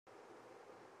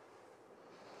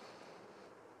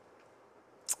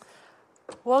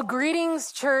Well,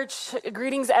 greetings, church.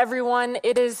 Greetings, everyone.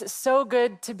 It is so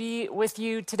good to be with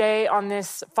you today on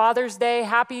this Father's Day.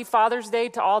 Happy Father's Day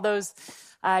to all those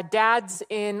dads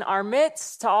in our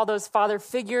midst, to all those father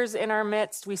figures in our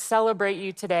midst. We celebrate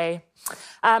you today.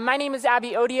 My name is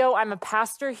Abby Odio. I'm a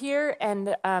pastor here,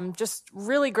 and just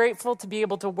really grateful to be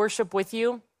able to worship with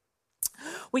you.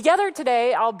 We gather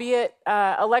today, albeit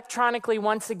electronically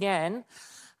once again,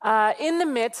 in the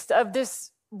midst of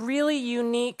this really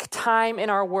unique time in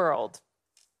our world,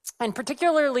 and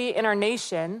particularly in our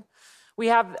nation. We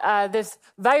have this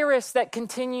virus that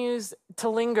continues to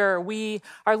linger. We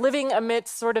are living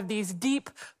amidst sort of these deep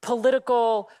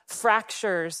political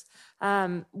fractures.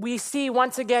 We see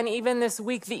once again, even this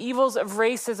week, the evils of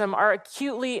racism are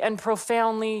acutely and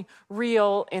profoundly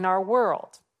real in our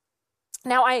world.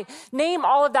 Now, I name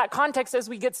all of that context as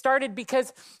we get started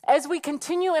because as we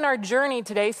continue in our journey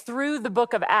today through the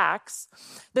book of Acts,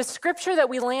 the scripture that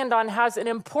we land on has an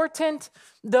important,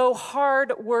 though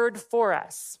hard word for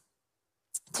us.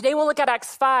 Today we'll look at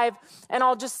Acts 5, and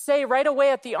I'll just say right away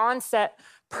at the onset,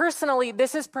 personally,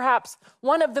 this is perhaps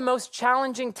one of the most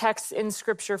challenging texts in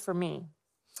scripture for me.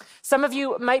 Some of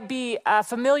you might be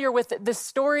familiar with the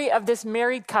story of this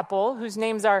married couple whose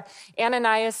names are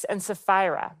Ananias and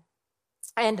Sapphira.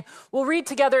 And we'll read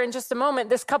together in just a moment.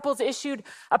 This couple's issued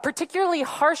a particularly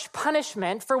harsh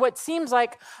punishment for what seems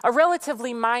like a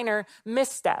relatively minor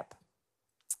misstep.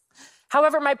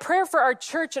 However, my prayer for our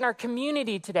church and our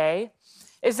community today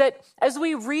is that as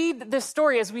we read this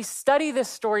story, as we study this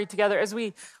story together, as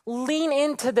we lean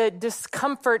into the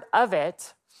discomfort of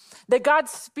it, that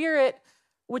God's Spirit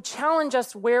would challenge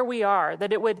us where we are,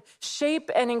 that it would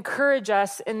shape and encourage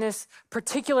us in this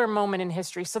particular moment in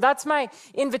history. So that's my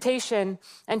invitation.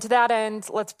 And to that end,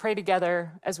 let's pray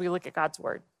together as we look at God's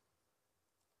word.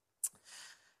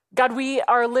 God, we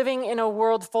are living in a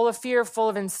world full of fear, full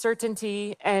of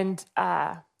uncertainty. And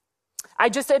I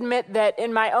just admit that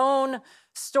in my own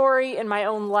story, in my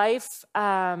own life,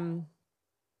 in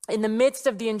the midst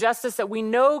of the injustice that we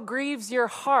know grieves your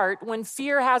heart, when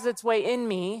fear has its way in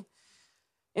me,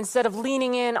 instead of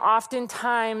leaning in,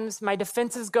 oftentimes my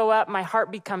defenses go up, my heart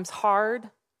becomes hard.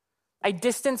 I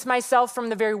distance myself from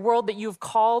the very world that you've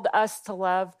called us to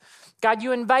love. God,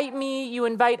 you invite me, you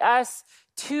invite us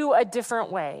to a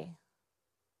different way,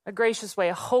 a gracious way,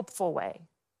 a hopeful way.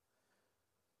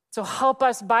 So help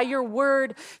us by your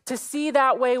word to see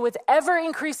that way with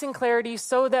ever-increasing clarity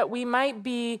so that we might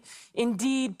be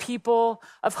indeed people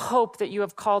of hope that you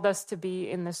have called us to be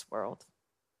in this world.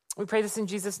 We pray this in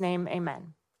Jesus' name,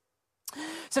 amen.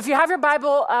 So if you have your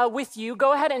Bible with you,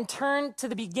 go ahead and turn to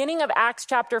the beginning of Acts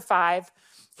chapter 5.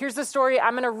 Here's the story.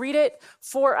 I'm going to read it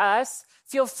for us.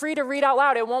 Feel free to read out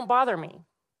loud. It won't bother me.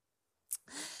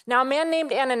 Now, a man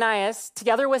named Ananias,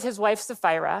 together with his wife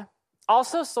Sapphira,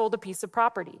 also sold a piece of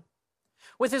property.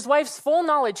 With his wife's full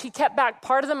knowledge, he kept back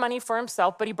part of the money for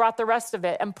himself, but he brought the rest of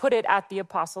it and put it at the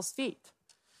apostles' feet.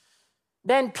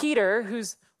 Then Peter,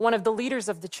 who's one of the leaders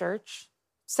of the church,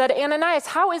 said, Ananias,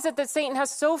 how is it that Satan has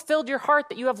so filled your heart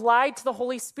that you have lied to the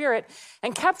Holy Spirit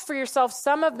and kept for yourself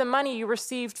some of the money you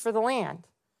received for the land?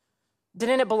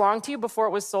 Didn't it belong to you before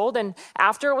it was sold? And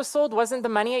after it was sold, wasn't the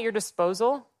money at your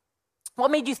disposal? What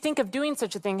made you think of doing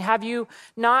such a thing? You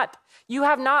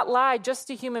have not lied just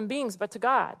to human beings, but to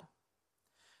God.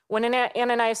 When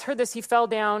Ananias heard this, he fell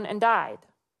down and died.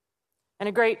 And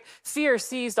a great fear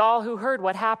seized all who heard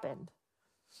what happened.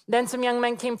 Then some young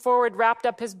men came forward, wrapped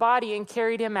up his body, and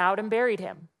carried him out and buried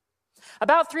him.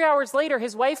 About 3 hours later,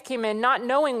 his wife came in, not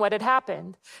knowing what had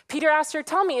happened. Peter asked her,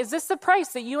 tell me, is this the price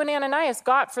that you and Ananias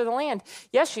got for the land?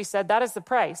 Yes, she said, that is the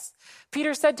price.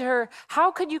 Peter said to her,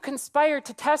 how could you conspire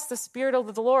to test the Spirit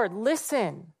of the Lord?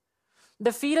 Listen,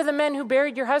 the feet of the men who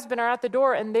buried your husband are at the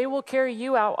door, and they will carry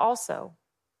you out also.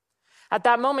 At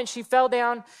that moment, she fell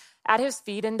down at his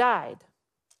feet and died.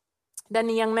 Then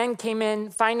the young men came in,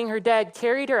 finding her dead,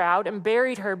 carried her out and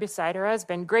buried her beside her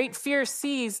husband. Great fear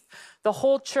seized the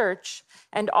whole church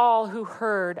and all who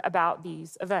heard about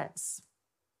these events.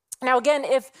 Now, again,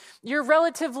 if you're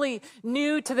relatively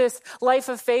new to this life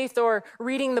of faith or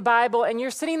reading the Bible and you're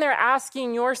sitting there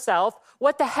asking yourself,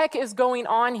 what the heck is going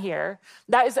on here?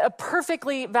 That is a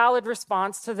perfectly valid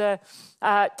response to the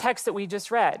text that we just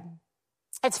read.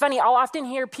 It's funny, I'll often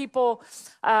hear people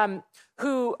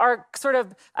who are sort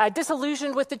of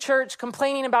disillusioned with the church,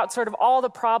 complaining about sort of all the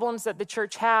problems that the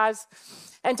church has.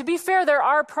 And to be fair, there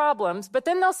are problems, but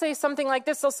then they'll say something like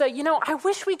this. They'll say, I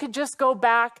wish we could just go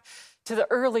back to the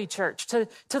early church, to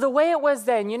the way it was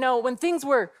then, when things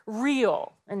were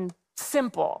real and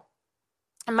simple.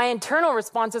 And my internal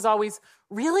response is always,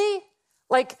 really?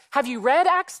 Like, have you read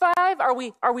Acts 5? Are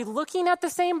we looking at the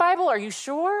same Bible? Are you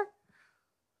sure?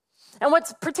 And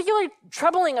what's particularly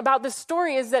troubling about this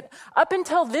story is that up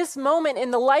until this moment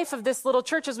in the life of this little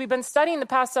church, as we've been studying the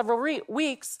past several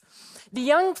weeks, the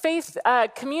young faith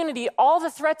community, all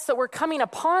the threats that were coming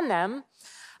upon them,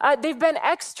 they've been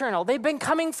external. They've been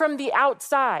coming from the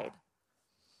outside.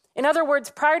 In other words,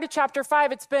 prior to chapter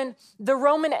 5, it's been the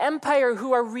Roman Empire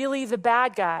who are really the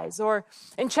bad guys. Or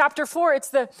in chapter 4, it's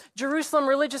the Jerusalem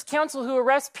Religious Council who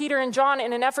arrest Peter and John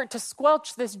in an effort to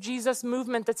squelch this Jesus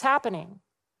movement that's happening.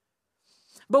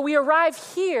 But we arrive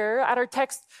here at our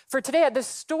text for today at this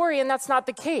story, and that's not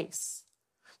the case.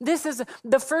 This is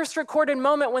the first recorded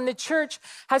moment when the church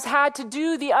has had to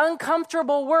do the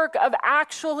uncomfortable work of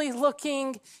actually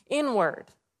looking inward.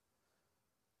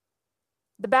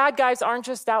 The bad guys aren't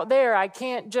just out there. I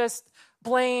can't just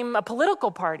blame a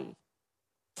political party.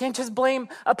 Can't just blame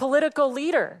a political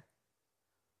leader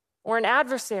or an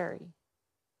adversary.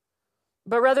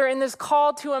 But rather, in this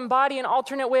call to embody an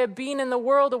alternate way of being in the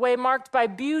world, a way marked by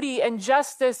beauty and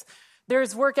justice,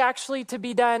 there's work actually to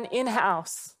be done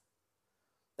in-house.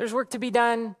 There's work to be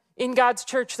done in God's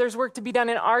church. There's work to be done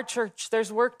in our church.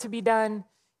 There's work to be done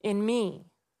in me.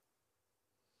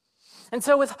 And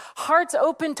so with hearts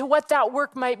open to what that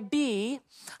work might be,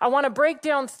 I want to break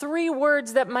down 3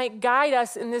 words that might guide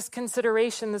us in this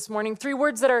consideration this morning. 3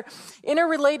 words that are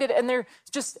interrelated, and they're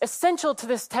just essential to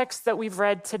this text that we've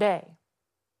read today.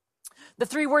 The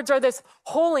 3 words are this: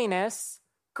 holiness,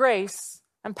 grace,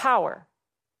 and power.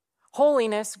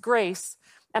 Holiness, grace,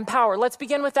 and power. Let's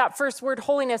begin with that first word,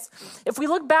 holiness. If we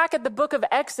look back at the book of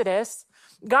Exodus,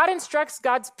 God instructs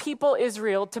God's people,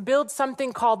 Israel, to build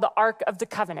something called the Ark of the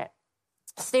Covenant.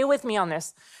 Stay with me on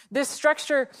this. This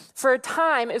structure for a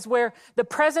time is where the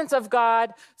presence of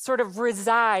God sort of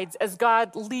resides as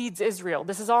God leads Israel.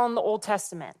 This is all in the Old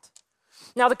Testament.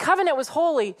 Now, the covenant was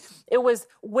holy. It was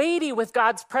weighty with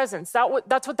God's presence.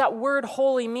 That's what that word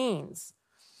holy means.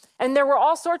 And there were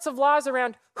all sorts of laws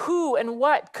around who and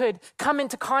what could come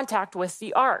into contact with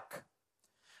the ark.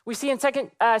 We see in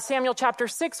 2 Samuel chapter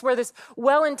 6 where this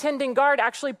well-intending guard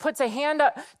actually puts a hand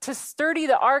up to sturdy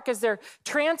the ark as they're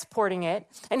transporting it,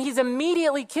 and he's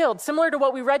immediately killed. Similar to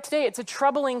what we read today, it's a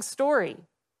troubling story.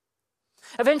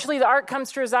 Eventually, the ark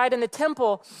comes to reside in the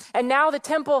temple, and now the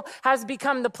temple has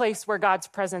become the place where God's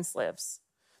presence lives.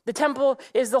 The temple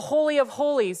is the Holy of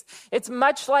Holies. It's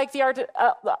much like the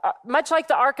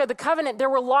Ark of the Covenant. There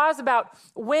were laws about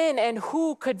when and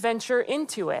who could venture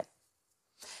into it.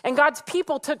 And God's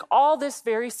people took all this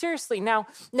very seriously. Now,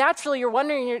 naturally, you're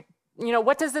wondering,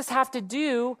 what does this have to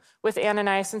do with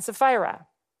Ananias and Sapphira?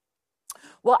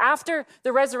 Well, after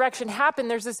the resurrection happened,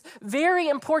 there's this very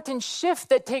important shift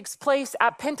that takes place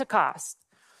at Pentecost.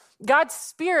 God's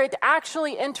Spirit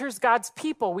actually enters God's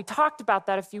people. We talked about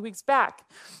that a few weeks back.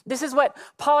 This is what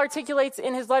Paul articulates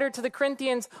in his letter to the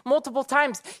Corinthians multiple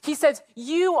times. He says,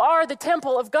 you are the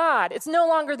temple of God. It's no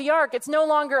longer the ark. It's no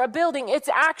longer a building. It's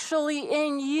actually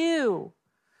in you,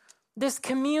 this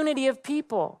community of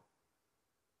people.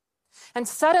 And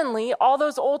suddenly, all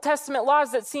those Old Testament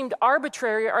laws that seemed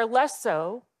arbitrary are less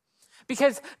so,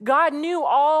 because God knew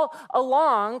all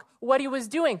along what he was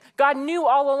doing. God knew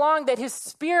all along that his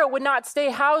Spirit would not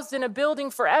stay housed in a building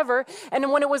forever.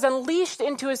 And when it was unleashed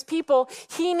into his people,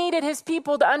 he needed his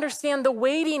people to understand the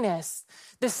weightiness,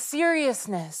 the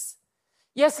seriousness,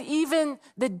 yes, even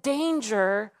the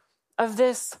danger of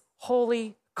this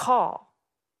holy call.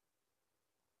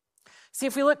 See,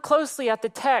 if we look closely at the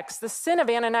text, the sin of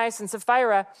Ananias and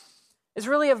Sapphira is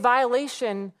really a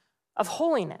violation of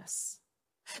holiness.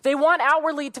 They want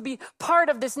outwardly to be part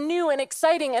of this new and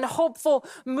exciting and hopeful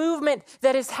movement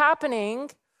that is happening,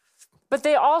 but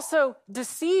they also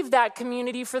deceive that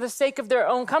community for the sake of their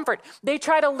own comfort. They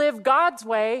try to live God's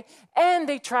way and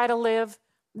they try to live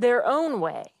their own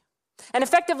way. And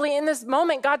effectively in this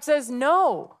moment, God says,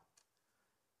 no,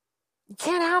 you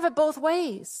can't have it both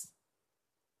ways.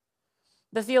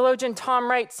 The theologian Tom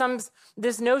Wright sums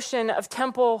this notion of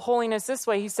temple holiness this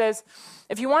way. He says,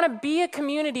 if you want to be a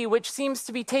community which seems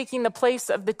to be taking the place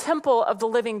of the temple of the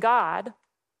living God,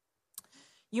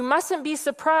 you mustn't be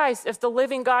surprised if the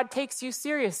living God takes you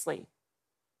seriously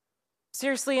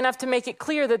enough to make it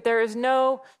clear that there is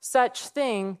no such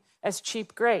thing as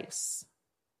cheap grace.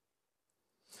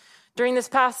 During this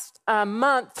past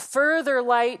month, further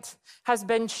light has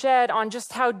been shed on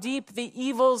just how deep the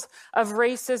evils of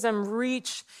racism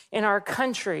reach in our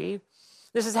country.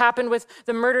 This has happened with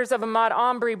the murders of Ahmaud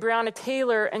Arbery, Breonna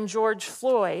Taylor, and George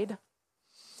Floyd.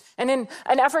 And in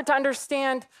an effort to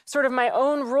understand sort of my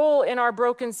own role in our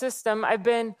broken system, I've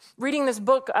been reading this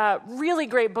book, really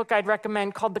great book I'd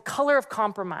recommend, called The Color of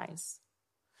Compromise.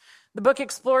 The book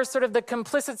explores sort of the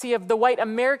complicity of the white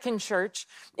American church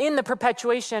in the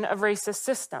perpetuation of racist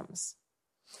systems.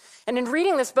 And in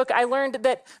reading this book, I learned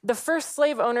that the first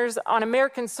slave owners on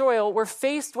American soil were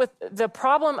faced with the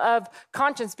problem of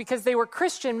conscience because they were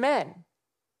Christian men.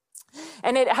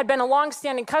 And it had been a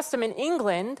long-standing custom in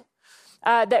England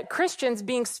that Christians,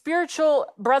 being spiritual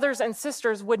brothers and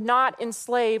sisters, would not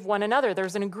enslave one another.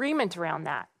 There's an agreement around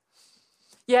that.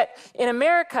 Yet in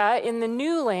America, in the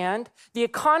new land, the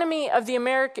economy of the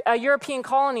European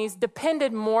colonies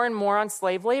depended more and more on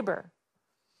slave labor.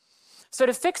 So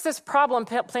to fix this problem,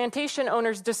 plantation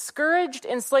owners discouraged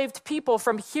enslaved people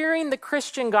from hearing the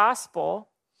Christian gospel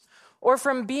or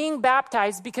from being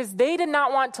baptized because they did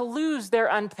not want to lose their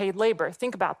unpaid labor.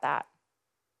 Think about that.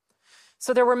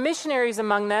 So there were missionaries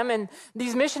among them, and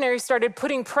these missionaries started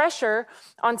putting pressure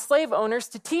on slave owners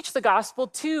to teach the gospel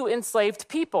to enslaved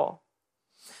people.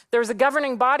 There was a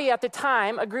governing body at the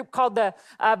time, a group called the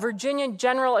Virginia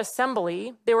General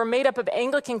Assembly. They were made up of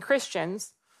Anglican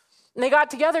Christians, and they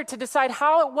got together to decide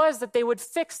how it was that they would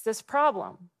fix this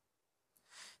problem.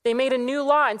 They made a new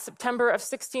law in September of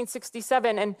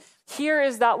 1667, and here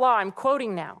is that law. I'm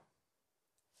quoting now.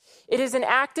 It is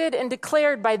enacted and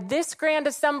declared by this grand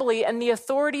assembly and the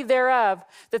authority thereof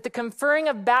that the conferring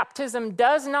of baptism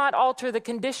does not alter the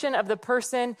condition of the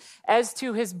person as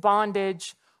to his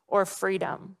bondage or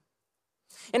freedom.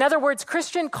 In other words,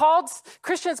 Christians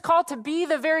called to be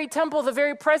the very temple, the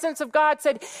very presence of God,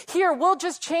 said, here, we'll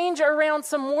just change around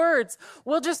some words.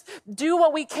 We'll just do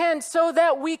what we can so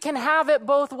that we can have it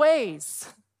both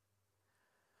ways.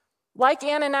 Like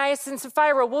Ananias and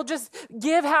Sapphira, we'll just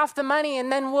give half the money and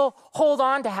then we'll hold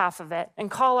on to half of it and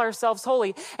call ourselves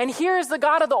holy. And here is the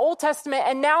God of the Old Testament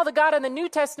and now the God of the New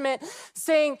Testament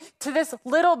saying to this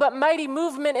little but mighty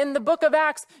movement in the book of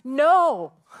Acts,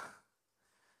 no.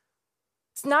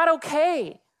 It's not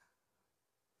okay.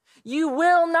 You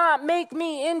will not make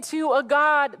me into a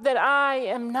God that I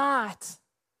am not.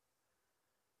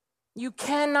 You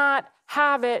cannot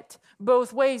have it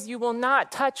both ways. You will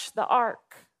not touch the ark.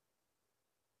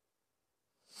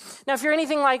 Now, if you're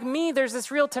anything like me, there's this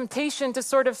real temptation to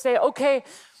sort of say, okay,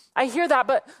 I hear that,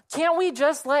 but can't we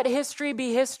just let history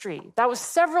be history? That was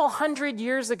several hundred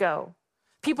years ago.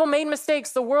 People made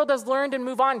mistakes. The world has learned and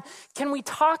moved on. Can we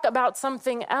talk about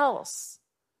something else?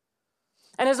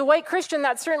 And as a white Christian,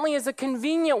 that certainly is a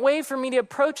convenient way for me to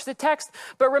approach the text.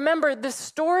 But remember, the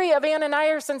story of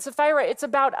Ananias and Sapphira, it's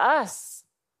about us.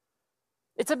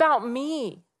 It's about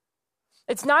me.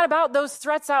 It's not about those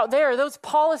threats out there, those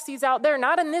policies out there.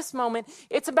 Not in this moment.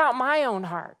 It's about my own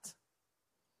heart.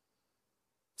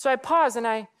 So I pause and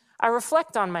I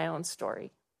reflect on my own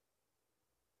story.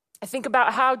 I think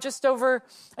about how just over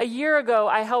a year ago,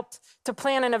 I helped to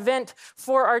plan an event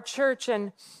for our church,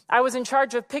 and I was in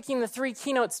charge of picking the 3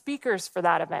 keynote speakers for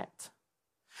that event.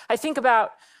 I think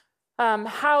about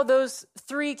how those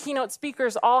 3 keynote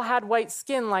speakers all had white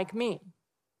skin like me.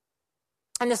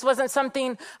 And this wasn't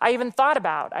something I even thought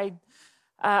about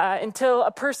until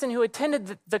a person who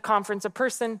attended the conference, a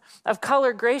person of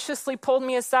color, graciously pulled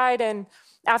me aside, and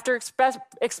after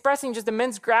expressing just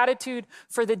immense gratitude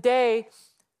for the day,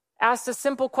 asked a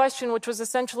simple question, which was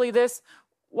essentially this: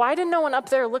 why did no one up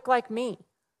there look like me?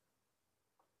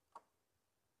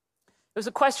 It was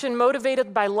a question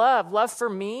motivated by love for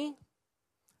me,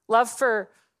 love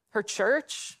for her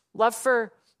church, love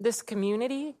for this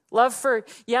community, love for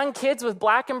young kids with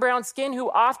black and brown skin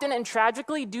who often and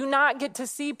tragically do not get to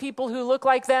see people who look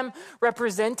like them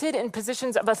represented in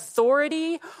positions of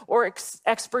authority or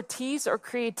expertise or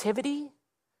creativity.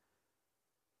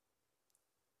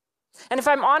 And if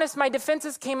I'm honest, my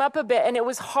defenses came up a bit, and it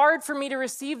was hard for me to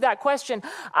receive that question.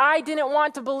 I didn't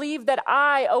want to believe that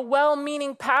I, a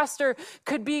well-meaning pastor,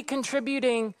 could be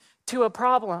contributing to a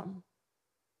problem,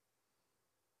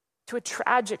 to a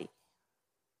tragedy.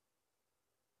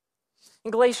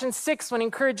 In Galatians 6, when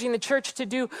encouraging the church to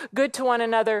do good to one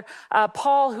another,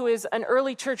 Paul, who is an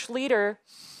early church leader,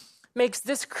 makes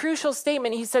this crucial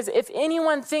statement. He says, if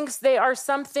anyone thinks they are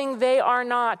something they are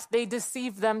not, they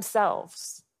deceive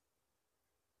themselves.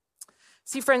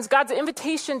 See, friends, God's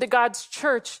invitation to God's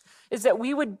church is that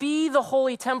we would be the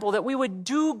holy temple, that we would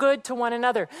do good to one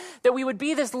another, that we would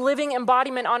be this living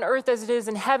embodiment on earth as it is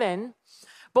in heaven.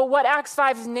 But what Acts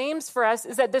 5 names for us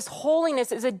is that this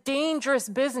holiness is a dangerous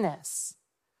business.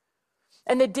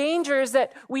 And the danger is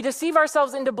that we deceive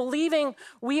ourselves into believing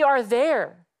we are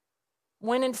there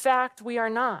when in fact we are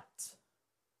not.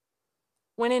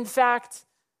 When in fact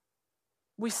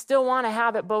we still want to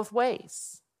have it both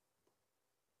ways.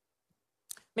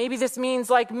 Maybe this means,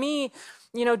 like me,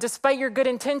 despite your good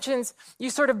intentions, you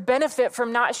sort of benefit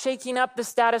from not shaking up the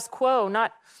status quo,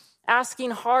 not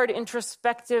asking hard,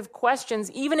 introspective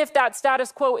questions, even if that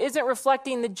status quo isn't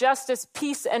reflecting the justice,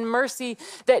 peace, and mercy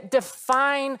that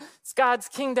define God's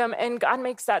kingdom. And God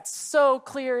makes that so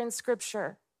clear in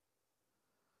Scripture.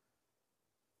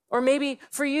 Or maybe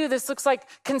for you, this looks like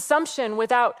consumption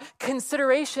without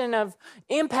consideration of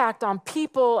impact on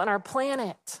people and our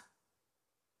planet.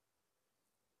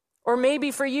 Or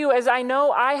maybe for you, as I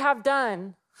know I have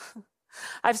done,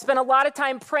 I've spent a lot of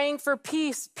time praying for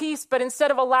peace, but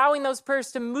instead of allowing those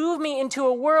prayers to move me into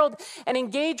a world and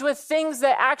engage with things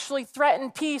that actually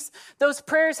threaten peace, those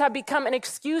prayers have become an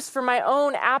excuse for my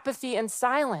own apathy and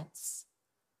silence.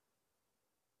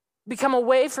 Become a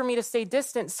way for me to stay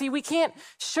distant. See, we can't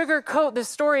sugarcoat the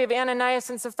story of Ananias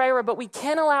and Sapphira, but we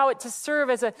can allow it to serve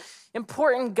as an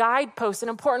important guidepost, an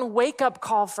important wake-up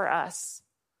call for us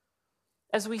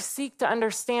as we seek to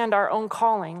understand our own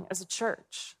calling as a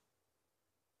church.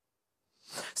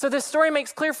 So this story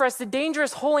makes clear for us the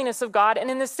dangerous holiness of God,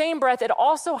 and in the same breath, it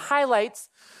also highlights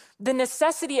the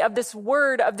necessity of this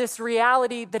word, of this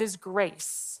reality that is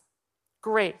grace.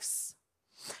 Grace.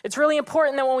 It's really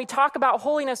important that when we talk about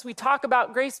holiness, we talk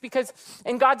about grace, because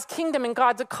in God's kingdom, in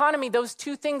God's economy, those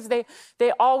two things,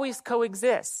 they always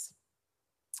coexist.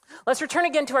 Let's return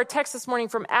again to our text this morning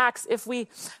from Acts. If we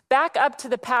back up to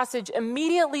the passage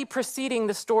immediately preceding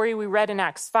the story we read in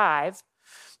Acts 5,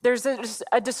 there's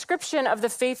a description of the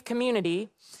faith community,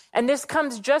 and this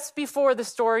comes just before the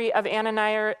story of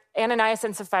Ananias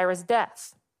and Sapphira's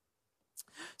death.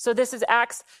 So this is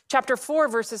Acts chapter 4,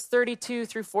 verses 32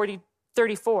 through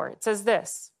 34. It says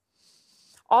this: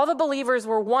 all the believers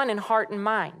were one in heart and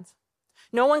mind.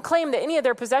 No one claimed that any of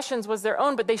their possessions was their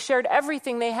own, but they shared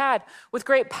everything they had. With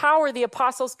great power, the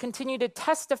apostles continued to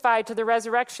testify to the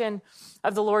resurrection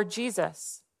of the Lord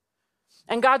Jesus.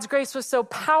 And God's grace was so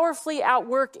powerfully at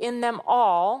work in them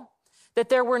all that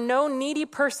there were no needy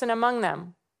person among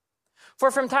them.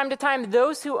 For from time to time,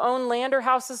 those who owned land or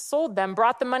houses sold them,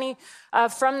 brought the money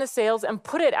from the sales, and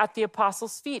put it at the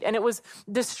apostles' feet, and it was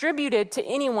distributed to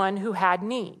anyone who had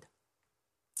need.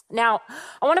 Now,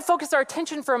 I want to focus our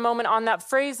attention for a moment on that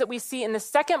phrase that we see in the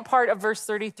second part of verse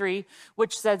 33,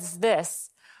 which says this: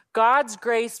 God's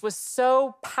grace was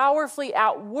so powerfully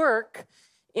at work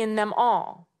in them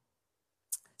all.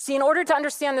 See, in order to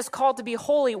understand this call to be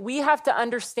holy, we have to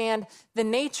understand the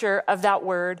nature of that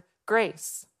word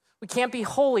grace. We can't be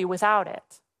holy without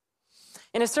it.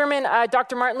 In a sermon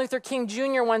Dr. Martin Luther King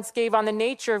Jr. once gave on the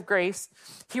nature of grace,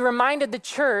 he reminded the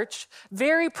church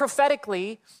very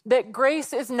prophetically that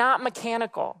grace is not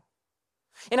mechanical.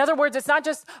 In other words, it's not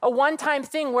just a one-time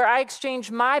thing where I exchange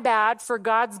my bad for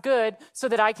God's good so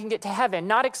that I can get to heaven,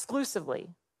 not exclusively.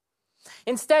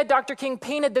 Instead, Dr. King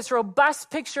painted this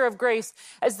robust picture of grace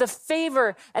as the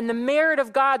favor and the merit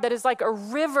of God that is like a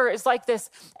river, is like this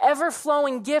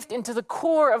ever-flowing gift into the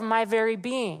core of my very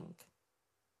being.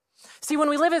 See, when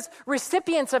we live as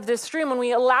recipients of this stream, when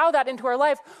we allow that into our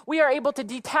life, we are able to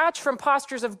detach from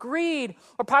postures of greed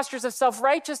or postures of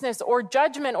self-righteousness or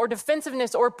judgment or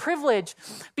defensiveness or privilege,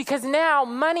 because now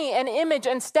money and image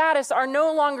and status are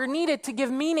no longer needed to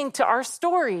give meaning to our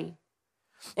story.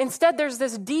 Instead, there's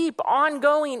this deep,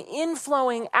 ongoing,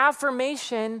 inflowing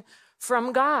affirmation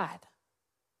from God.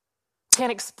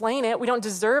 Can't explain it. We don't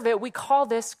deserve it. We call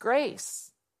this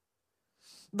grace.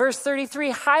 Verse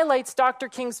 33 highlights Dr.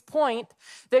 King's point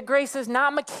that grace is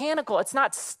not mechanical. It's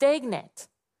not stagnant.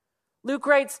 Luke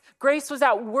writes, grace was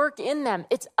at work in them.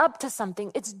 It's up to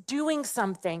something. It's doing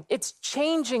something. It's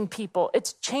changing people.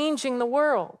 It's changing the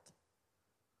world.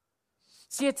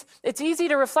 See, it's easy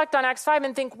to reflect on Acts 5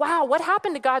 and think, wow, what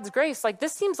happened to God's grace? Like,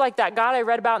 this seems like that God I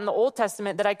read about in the Old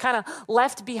Testament that I kind of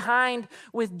left behind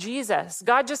with Jesus.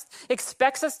 God just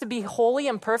expects us to be holy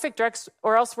and perfect,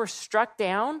 or else we're struck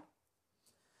down.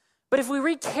 But if we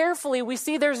read carefully, we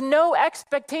see there's no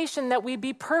expectation that we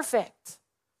be perfect.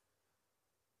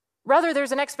 Rather,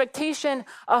 there's an expectation,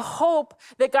 a hope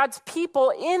that God's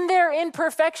people in their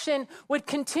imperfection would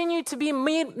continue to be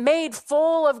made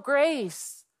full of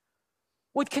grace,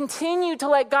 would continue to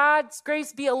let God's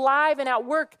grace be alive and at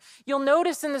work. You'll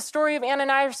notice in the story of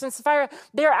Ananias and Sapphira,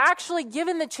 they're actually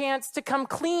given the chance to come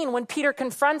clean when Peter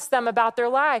confronts them about their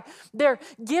lie. They're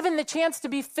given the chance to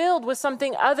be filled with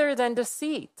something other than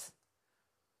deceit.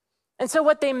 And so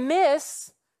what they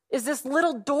miss is this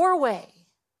little doorway,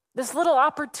 this little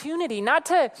opportunity, not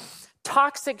to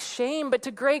toxic shame, but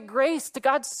to great grace, to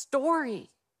God's story.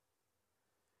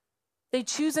 They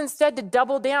choose instead to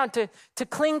double down, to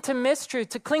cling to mistruth,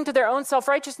 to cling to their own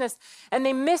self-righteousness, and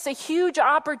they miss a huge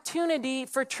opportunity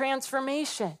for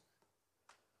transformation.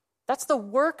 That's the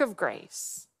work of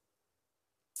grace.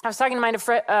 I was talking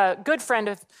to a good friend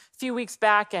a few weeks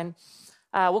back, and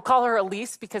We'll call her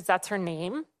Elise because that's her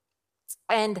name.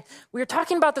 And we were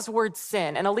talking about this word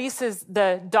sin. And Elise is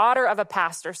the daughter of a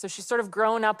pastor. So she's sort of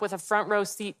grown up with a front row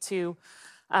seat to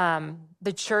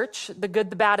the church, the good,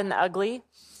 the bad, and the ugly.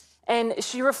 And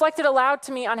she reflected aloud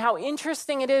to me on how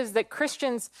interesting it is that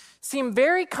Christians seem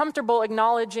very comfortable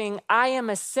acknowledging, I am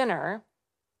a sinner,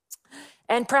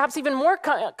 and perhaps even more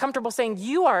comfortable saying,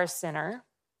 you are a sinner.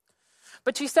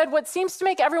 But she said what seems to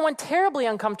make everyone terribly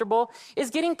uncomfortable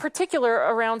is getting particular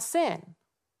around sin,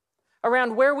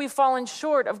 around where we've fallen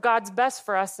short of God's best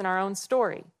for us in our own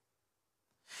story.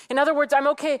 In other words, I'm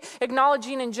okay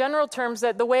acknowledging in general terms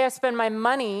that the way I spend my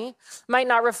money might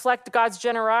not reflect God's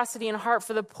generosity and heart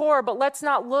for the poor, but let's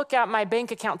not look at my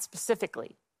bank account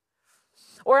specifically.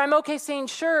 Or I'm okay saying,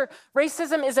 sure,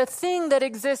 racism is a thing that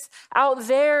exists out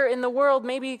there in the world,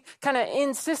 maybe kind of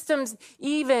in systems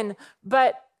even,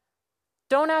 but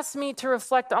don't ask me to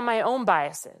reflect on my own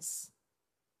biases.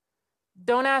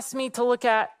 Don't ask me to look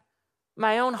at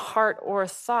my own heart or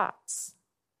thoughts.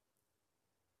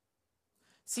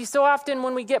 See, so often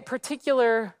when we get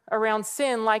particular around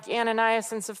sin, like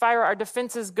Ananias and Sapphira, our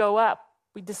defenses go up.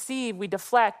 We deceive, we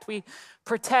deflect, we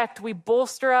protect, we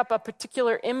bolster up a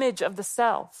particular image of the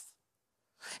self.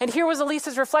 And here was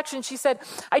Elisa's reflection. She said,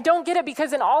 I don't get it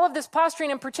because in all of this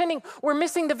posturing and pretending, we're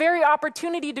missing the very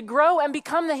opportunity to grow and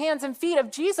become the hands and feet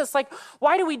of Jesus. Like,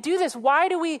 why do we do this? Why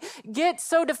do we get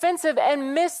so defensive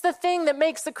and miss the thing that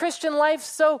makes the Christian life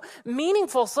so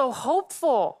meaningful, so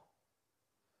hopeful?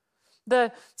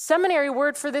 The seminary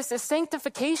word for this is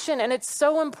sanctification, and it's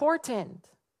so important.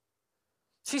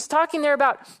 She's talking there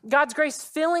about God's grace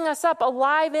filling us up,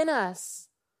 alive in us.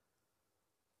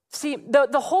 See,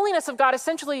 the holiness of God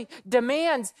essentially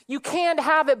demands you can't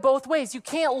have it both ways. You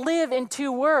can't live in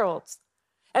two worlds.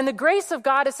 And the grace of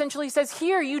God essentially says,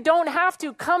 here, you don't have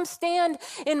to. Come stand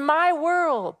in my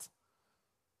world.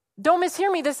 Don't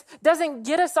mishear me. This doesn't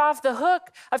get us off the hook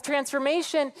of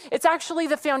transformation. It's actually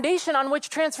the foundation on which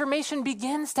transformation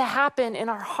begins to happen in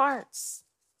our hearts.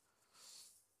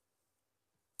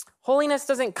 Holiness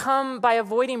doesn't come by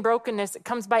avoiding brokenness. It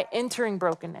comes by entering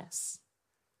brokenness.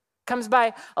 Comes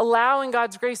by allowing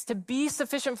God's grace to be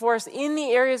sufficient for us in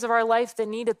the areas of our life that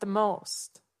need it the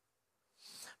most.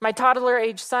 My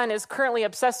toddler-age son is currently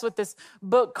obsessed with this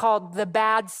book called The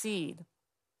Bad Seed.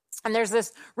 And there's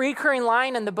this recurring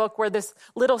line in the book where this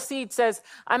little seed says,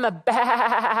 I'm a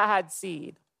bad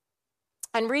seed.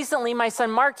 And recently, my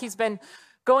son Mark, he's been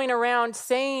going around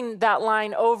saying that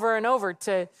line over and over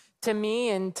to me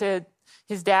and to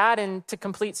his dad and to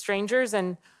complete strangers.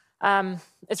 And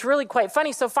it's really quite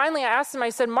funny. So finally I asked him, I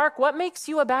said, Mark, what makes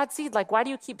you a bad seed? Like, why do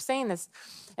you keep saying this?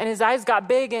 And his eyes got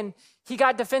big and he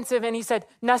got defensive and he said,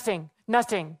 nothing.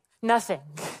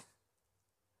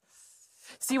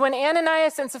 See, when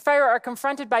Ananias and Sapphira are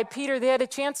confronted by Peter, they had a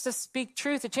chance to speak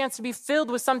truth, a chance to be filled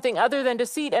with something other than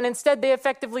deceit. And instead they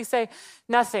effectively say,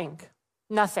 nothing.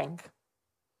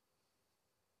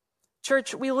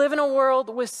 Church, we live in a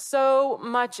world with so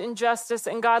much injustice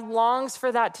and God longs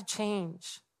for that to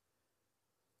change.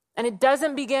 And it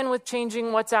doesn't begin with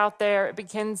changing what's out there. It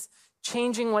begins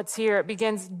changing what's here. It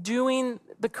begins doing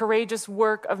the courageous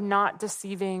work of not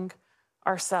deceiving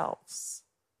ourselves.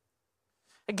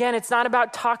 Again, it's not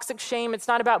about toxic shame. It's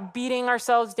not about beating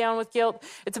ourselves down with guilt.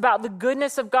 It's about the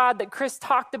goodness of God that Chris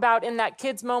talked about in that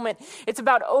kid's moment. It's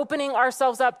about opening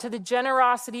ourselves up to the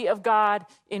generosity of God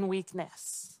in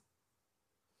weakness.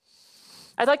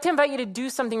 I'd like to invite you to do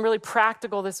something really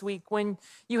practical this week when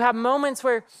you have moments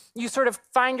where you sort of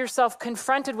find yourself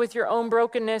confronted with your own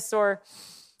brokenness, or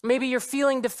maybe you're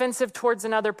feeling defensive towards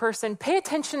another person. Pay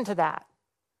attention to that.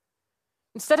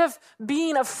 Instead of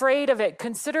being afraid of it,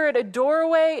 consider it a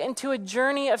doorway into a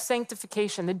journey of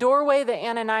sanctification, the doorway that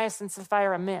Ananias and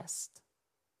Sapphira missed.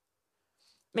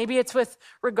 Maybe it's with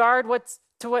regard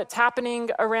to what's happening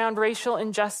around racial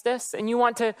injustice, and you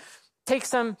want to take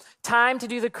some time to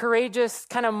do the courageous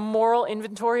kind of moral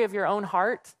inventory of your own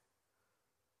heart.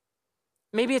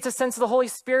 Maybe it's a sense of the Holy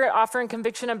Spirit offering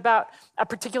conviction about a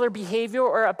particular behavior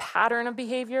or a pattern of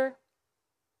behavior.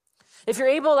 If you're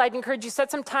able, I'd encourage you,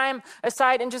 set some time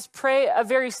aside and just pray a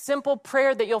very simple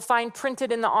prayer that you'll find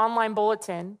printed in the online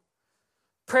bulletin.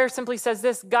 Prayer simply says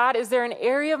this: God, is there an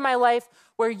area of my life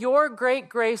where your great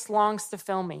grace longs to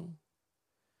fill me?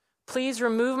 Please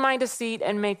remove my deceit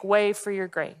and make way for your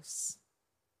grace.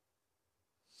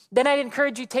 Then I'd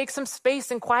encourage you, take some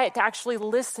space and quiet to actually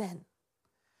listen.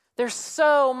 There's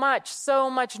so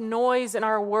much noise in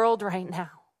our world right now.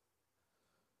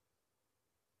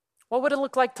 What would it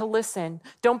look like to listen?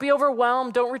 Don't be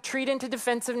overwhelmed. Don't retreat into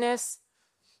defensiveness.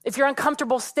 If you're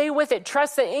uncomfortable, stay with it.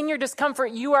 Trust that in your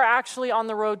discomfort, you are actually on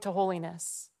the road to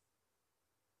holiness.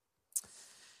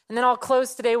 And then I'll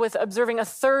close today with observing a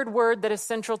third word that is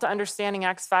central to understanding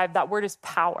Acts 5. That word is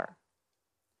power.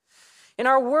 In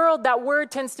our world, that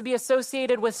word tends to be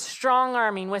associated with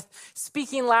strong-arming, with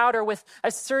speaking louder, with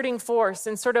asserting force.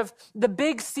 In sort of the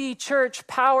big C church,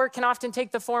 power can often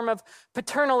take the form of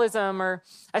paternalism or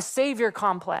a savior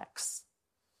complex.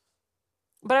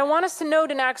 But I want us to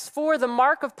note in Acts 4, the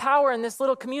mark of power in this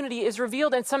little community is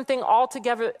revealed in something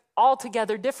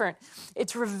altogether different.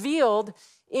 It's revealed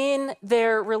in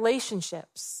their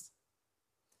relationships,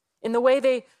 in the way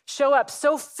they show up,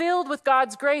 so filled with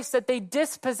God's grace that they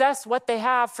dispossess what they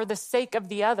have for the sake of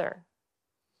the other.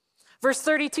 Verse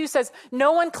 32 says,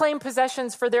 no one claimed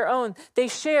possessions for their own. They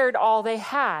shared all they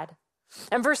had.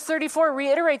 And verse 34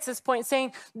 reiterates this point,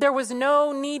 saying there was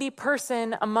no needy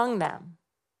person among them.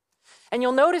 And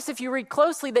you'll notice if you read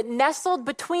closely that nestled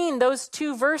between those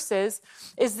two verses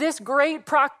is this great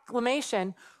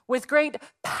proclamation. With great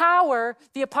power,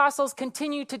 the apostles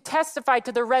continue to testify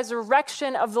to the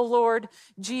resurrection of the Lord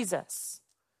Jesus.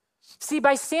 See,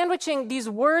 by sandwiching these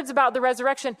words about the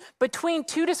resurrection between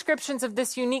two descriptions of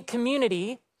this unique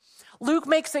community, Luke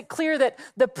makes it clear that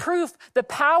the proof, the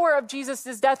power of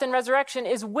Jesus' death and resurrection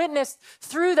is witnessed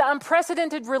through the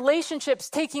unprecedented relationships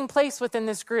taking place within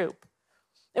this group,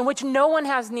 in which no one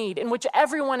has need, in which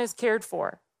everyone is cared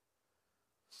for.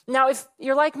 Now, if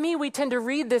you're like me, we tend to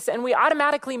read this and we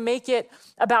automatically make it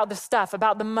about the stuff,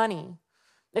 about the money.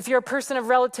 If you're a person of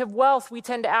relative wealth, we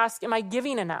tend to ask, am I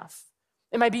giving enough?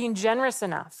 Am I being generous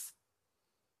enough?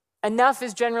 Enough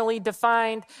is generally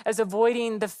defined as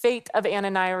avoiding the fate of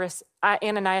Ananias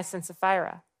and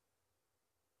Sapphira.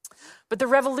 But the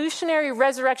revolutionary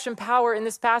resurrection power in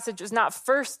this passage is not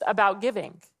first about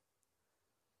giving.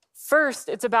 First,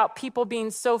 it's about people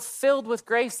being so filled with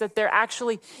grace that they're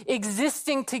actually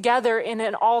existing together in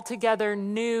an altogether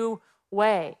new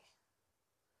way.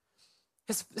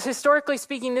 Historically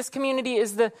speaking, this community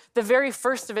is the very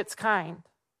first of its kind.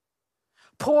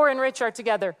 Poor and rich are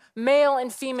together. Male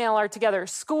and female are together.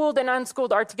 Schooled and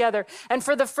unschooled are together. And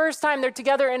for the first time, they're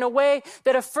together in a way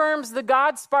that affirms the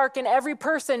God spark in every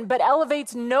person, but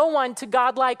elevates no one to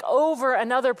godlike over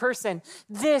another person.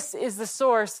 This is the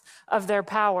source of their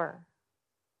power.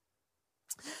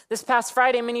 This past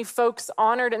Friday, many folks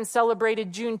honored and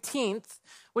celebrated Juneteenth,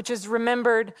 which is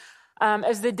remembered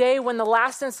as the day when the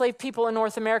last enslaved people in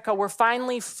North America were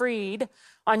finally freed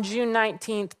on June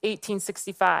 19th,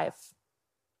 1865.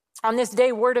 On this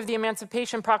day, word of the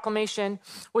Emancipation Proclamation,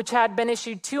 which had been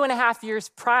issued 2.5 years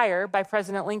prior by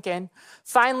President Lincoln,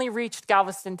 finally reached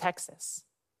Galveston, Texas.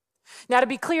 Now, to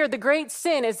be clear, the great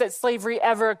sin is that slavery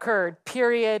ever occurred,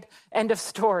 period, end of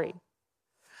story.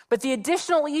 But the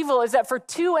additional evil is that for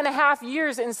 2.5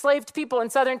 years, enslaved people in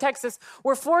southern Texas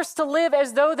were forced to live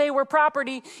as though they were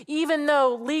property, even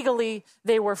though legally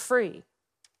they were free.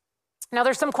 Now,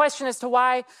 there's some question as to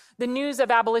why the news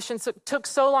of abolition took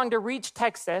so long to reach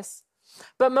Texas,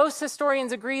 but most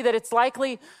historians agree that it's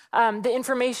likely the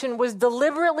information was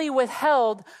deliberately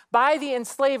withheld by the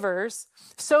enslavers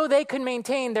so they could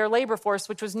maintain their labor force,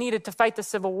 which was needed to fight the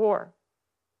Civil War.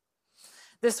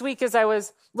 This week, as I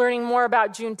was learning more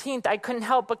about Juneteenth, I couldn't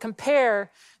help but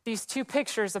compare these two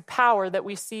pictures of power that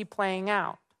we see playing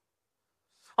out.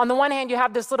 On the one hand, you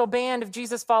have this little band of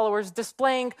Jesus followers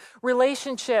displaying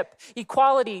relationship,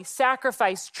 equality,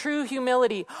 sacrifice, true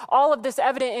humility, all of this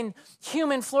evident in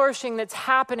human flourishing that's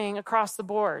happening across the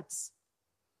boards.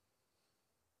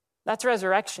 That's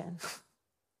resurrection.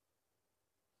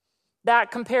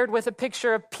 That compared with a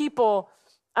picture of people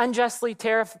unjustly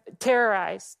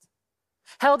terrorized,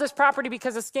 held as property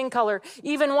because of skin color,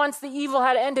 even once the evil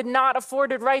had ended, not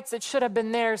afforded rights that should have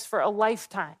been theirs for a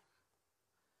lifetime.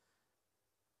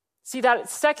 See, that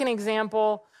second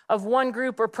example of one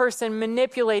group or person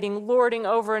manipulating, lording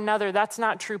over another, that's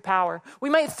not true power. We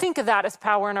might think of that as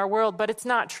power in our world, but it's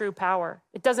not true power.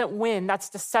 It doesn't win. That's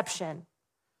deception.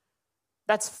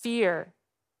 That's fear.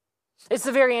 It's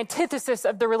the very antithesis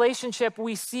of the relationship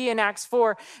we see in Acts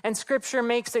 4, and Scripture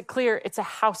makes it clear it's a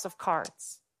house of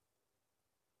cards.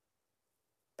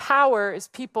 Power is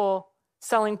people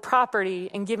selling property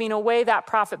and giving away that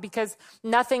profit because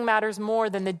nothing matters more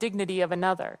than the dignity of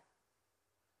another.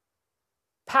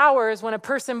 Power is when a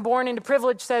person born into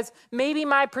privilege says, maybe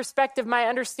my perspective, my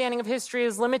understanding of history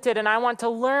is limited, and I want to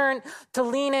learn, to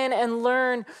lean in and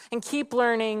learn and keep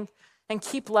learning and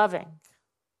keep loving.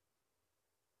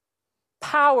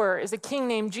 Power is a king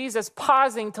named Jesus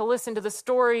pausing to listen to the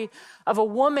story of a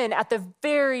woman at the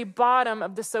very bottom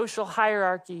of the social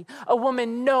hierarchy, a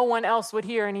woman no one else would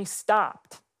hear, and he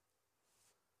stopped.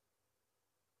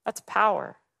 That's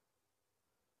power.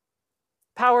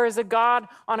 Power is a God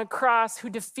on a cross who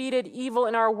defeated evil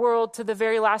in our world to the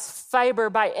very last fiber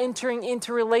by entering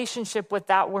into relationship with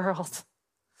that world.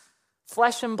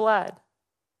 Flesh and blood,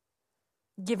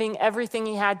 giving everything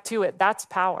he had to it. That's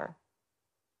power.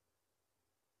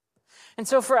 And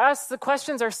so for us, the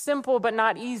questions are simple but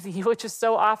not easy, which is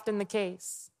so often the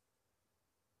case.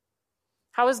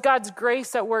 How is God's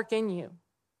grace at work in you?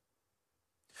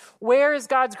 Where is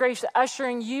God's grace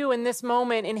ushering you in this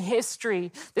moment in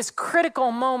history, this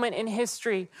critical moment in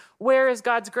history? Where is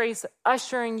God's grace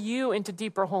ushering you into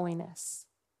deeper holiness?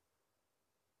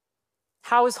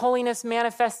 How is holiness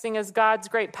manifesting as God's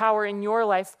great power in your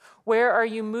life? Where are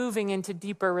you moving into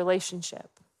deeper relationship?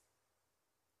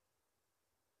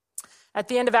 At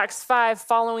the end of Acts 5,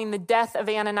 following the death of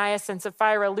Ananias and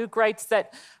Sapphira, Luke writes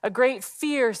that a great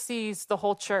fear seized the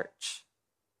whole church.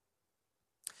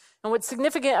 And what's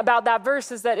significant about that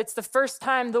verse is that it's the first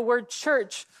time the word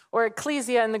church or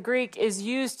ecclesia in the Greek is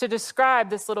used to describe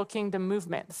this little kingdom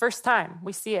movement. The first time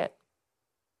we see it.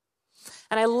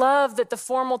 And I love that the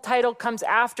formal title comes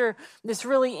after this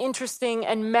really interesting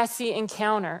and messy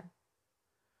encounter.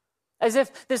 As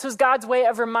if this was God's way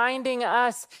of reminding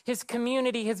us, his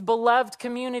community, his beloved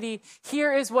community,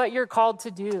 here is what you're called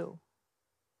to do.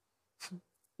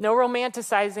 No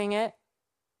romanticizing it.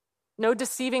 No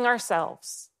deceiving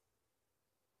ourselves.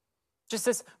 Just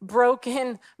this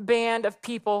broken band of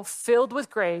people filled with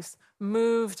grace,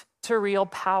 moved to real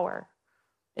power.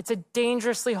 It's a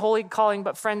dangerously holy calling,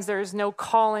 but friends, there is no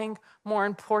calling more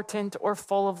important or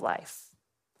full of life.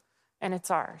 And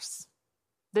it's ours.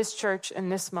 This church in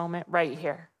this moment right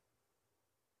here.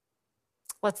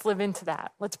 Let's live into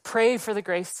that. Let's pray for the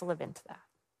grace to live into that.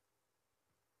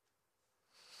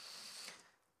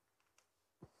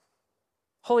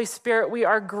 Holy Spirit, we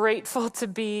are grateful to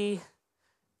be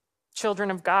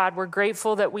children of God. We're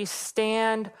grateful that we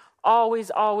stand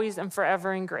always, always, and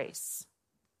forever in grace.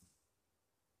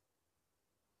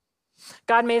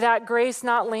 God, may that grace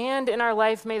not land in our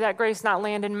life. May that grace not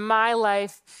land in my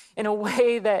life in a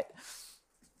way that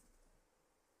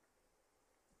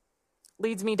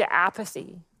leads me to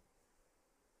apathy.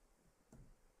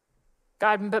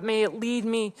 God, but may it lead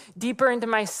me deeper into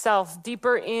myself,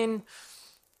 deeper into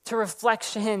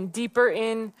reflection, deeper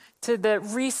into the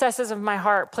recesses of my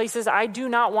heart, places I do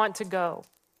not want to go.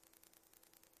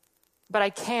 But I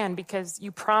can because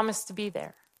you promised to be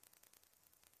there.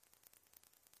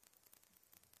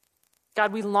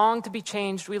 God, we long to be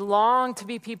changed. We long to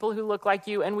be people who look like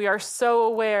you, and we are so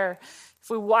aware. If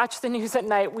we watch the news at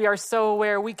night, we are so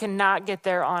aware we cannot get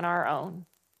there on our own.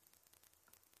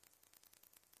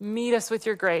 Meet us with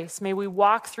your grace. May we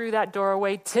walk through that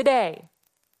doorway today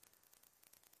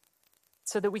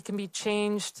so that we can be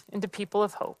changed into people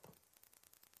of hope.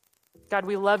 God,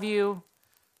 we love you.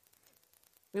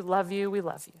 We love you. We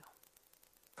love you.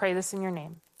 Pray this in your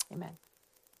name. Amen.